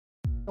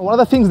One of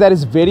the things that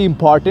is very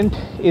important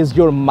is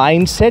your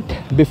mindset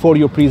before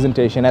your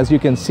presentation. As you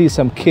can see,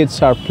 some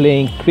kids are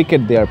playing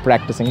cricket, they are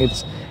practicing.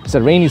 It's a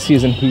rainy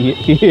season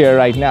here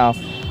right now.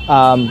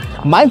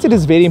 Mindset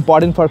is very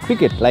important for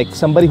cricket. Like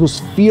somebody who's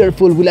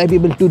fearful, will I be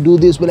able to do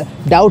this?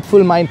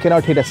 Doubtful mind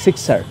cannot hit a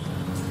sixer.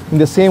 In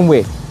the same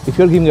way, if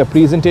you're giving a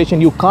presentation,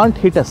 you can't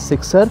hit a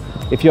sixer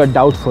if you're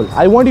doubtful.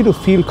 I want you to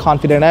feel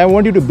confident. I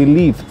want you to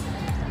believe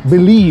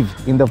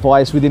in the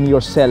voice within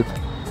yourself.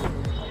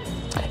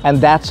 And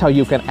that's how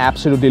you can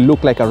absolutely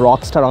look like a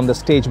rock star on the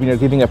stage when you're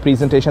giving a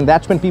presentation.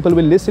 That's when people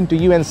will listen to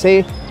you and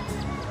say,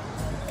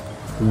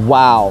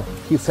 wow,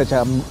 he's such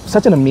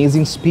an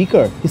amazing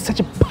speaker. He's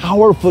such a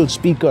powerful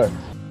speaker.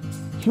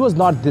 He was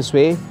not this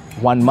way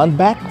 1 month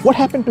back. What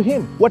happened to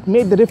him? What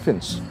made the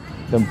difference?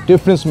 The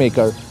difference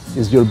maker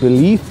is your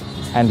belief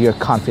and your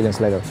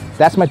confidence level.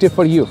 That's my tip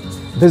for you.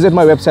 Visit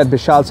my website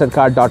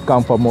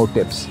bishalsarkar.com for more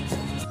tips.